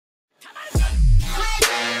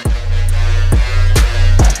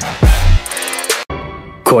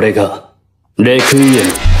これがレクイエム。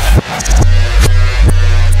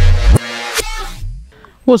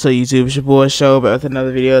 What's up, YouTube? It's your boy Show back with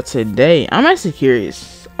another video today. I'm actually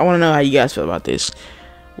curious. I want to know how you guys feel about this.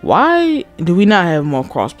 Why do we not have more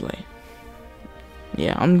crossplay?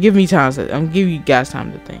 Yeah, I'm giving you guys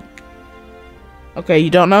time to think. Okay, you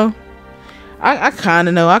don't know? I kind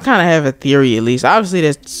of know. I kind of have a theory, at least. Obviously,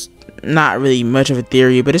 that's not really much of a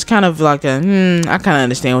theory, but it's kind of like a I kind of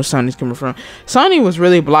understand where Sony's coming from. Sony was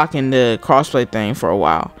really blocking the crossplay thing for a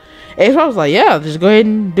while. Xbox was like, yeah, just go ahead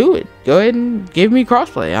and do it. Go ahead and give me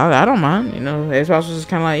crossplay. I don't mind. You know, Xbox was just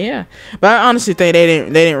kind of like, yeah. But I honestly think they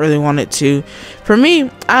didn't really want it to. For me,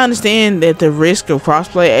 I understand that the risk of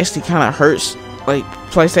crossplay actually kind of hurts like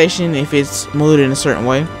PlayStation if it's moved in a certain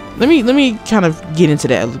way. Let me kind of get into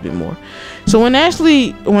that a little bit more. So when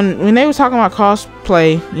they were talking about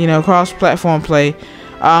crossplay, you know, cross-platform play,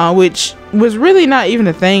 which was really not even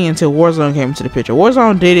a thing until Warzone came into the picture.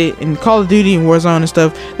 Warzone did it, and Call of Duty and Warzone and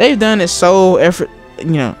stuff, they've done it so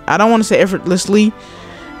I don't want to say effortlessly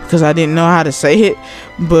because I didn't know how to say it,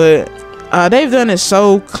 but they've done it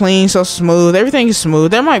so clean, so smooth. Everything is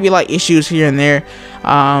smooth. There might be like issues here and there.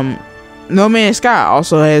 No Man's Sky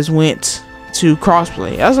also has went to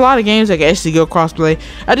crossplay. There's a lot of games that can actually go crossplay.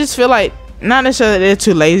 I just feel like not necessarily they're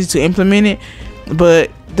too lazy to implement it, but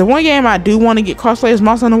the one game I do want to get crossplay is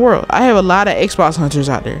Monster Hunter World. I have a lot of Xbox hunters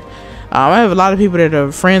out there. I have a lot of people that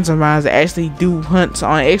are friends of mine that actually do hunts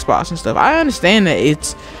on Xbox and stuff. I understand that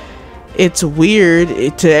it's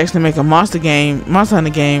weird to actually make a Monster Hunter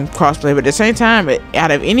game crossplay, but at the same time,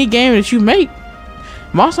 out of any game that you make,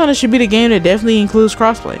 Monster Hunter should be the game that definitely includes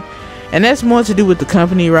crossplay. And that's more to do with the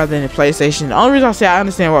company rather than the PlayStation. The only reason I say I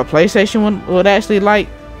understand why PlayStation would actually like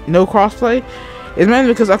no crossplay is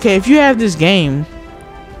mainly because, okay, if you have this game,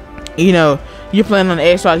 you know, you're playing on the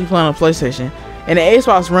Xbox, you're playing on PlayStation, and the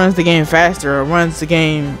Xbox runs the game faster or runs the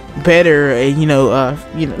game better,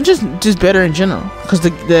 just better in general, because the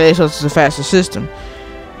Xbox is a faster system,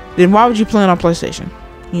 then why would you play it on PlayStation?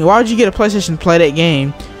 You know, why would you get a PlayStation to play that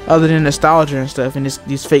game other than nostalgia and stuff and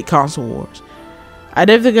these fake console wars? I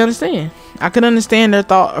definitely understand. I can understand their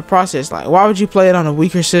thought or process. Like, why would you play it on a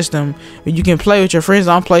weaker system when you can play with your friends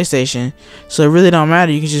on PlayStation? So it really don't matter.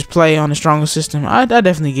 You can just play on a stronger system. I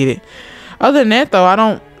definitely get it. Other than that, though, I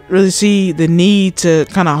don't really see the need to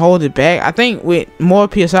kind of hold it back. I think with more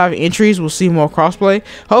PS5 entries, we'll see more crossplay.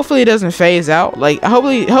 Hopefully, it doesn't phase out. Like,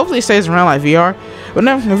 hopefully it stays around like VR. But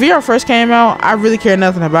now, when VR first came out, I really cared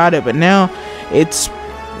nothing about it. But now, it's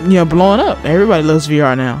blowing up. Everybody loves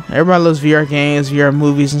VR now. Everybody loves VR games, VR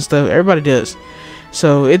movies and stuff. Everybody does.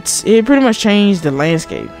 So it pretty much changed the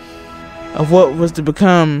landscape of what was to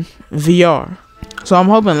become VR. So I'm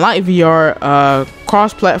hoping like VR,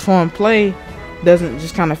 cross-platform play doesn't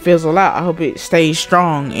just kind of fizzle out. I hope it stays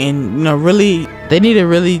strong, and really they need to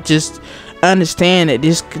really just understand that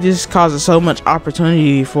this causes so much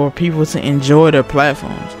opportunity for people to enjoy their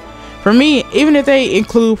platforms. For me, even if they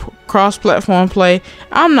include cross-platform play,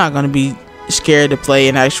 I'm not going to be scared to play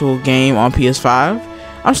an actual game on PS5.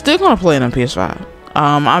 I'm still going to play it on PS5.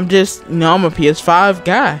 I'm just, I'm a PS5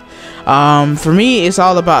 guy. For me, it's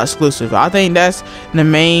all about exclusive. I think that's the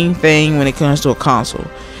main thing when it comes to a console.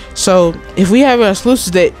 So if we have an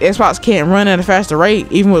exclusive that Xbox can't run at a faster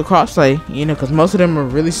rate, even with crossplay, because most of them are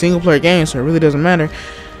really single-player games, so it really doesn't matter.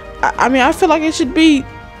 I feel like it should be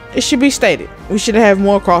stated. We should have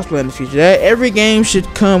more crossplay in the future. Every game should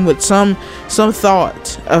come with some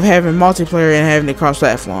thought of having multiplayer and having the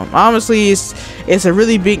cross-platform. Honestly, it's a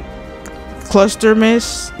really big cluster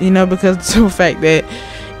mess, because of the simple fact that,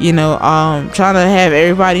 trying to have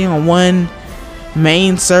everybody on one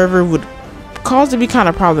main server would cause it to be kind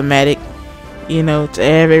of problematic, to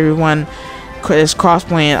have everyone that's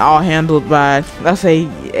cross-playing all handled by, let's say,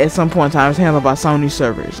 at some point in time, it's handled by Sony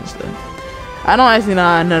servers and stuff. I don't actually know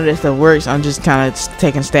how none of this stuff works. I'm just kind of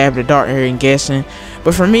taking a stab at the dark here and guessing.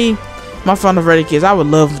 But for me, my final verdict is I would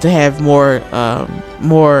love to have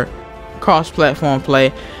more cross-platform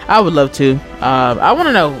play. I would love to. I want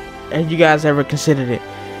to know, have you guys ever considered it?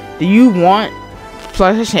 Do you want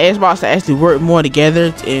PlayStation and Xbox to actually work more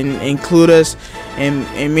together and include us in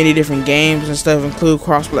many different games and stuff, include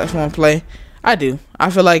cross-platform play? I do.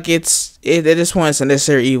 I feel like at this point it's a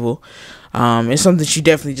necessary evil. It's something that you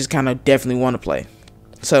definitely want to play.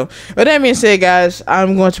 So with that being said, guys,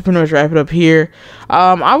 I'm going to pretty much wrap it up here.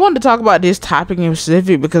 I wanted to talk about this topic in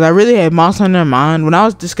specific because I really had Monster Hunter in mind. When I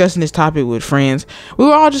was discussing this topic with friends, we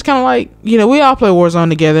were all just kind of like, you know, we all play Warzone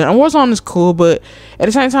together, and Warzone is cool, but at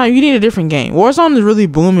the same time, you need a different game. Warzone is really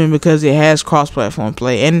booming because it has cross-platform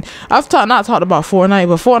play, and I've not talked about Fortnite,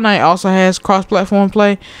 but Fortnite also has cross-platform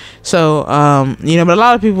play. So you know, but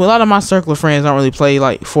a lot of my circle of friends don't really play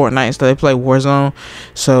like Fortnite, so they play Warzone.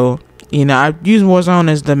 So you know, I use Warzone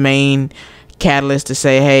as the main catalyst to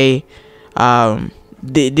say, hey,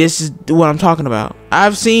 this is what I'm talking about.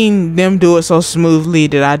 I've seen them do it so smoothly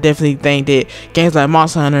that I definitely think that games like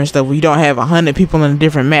Monster Hunter and stuff, where you don't have 100 people on a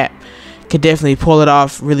different map, could definitely pull it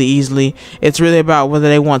off really easily. It's really about whether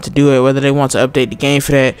they want to do it, whether they want to update the game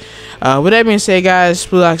for that. With that being said, guys,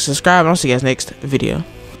 please like, subscribe, and I'll see you guys next video.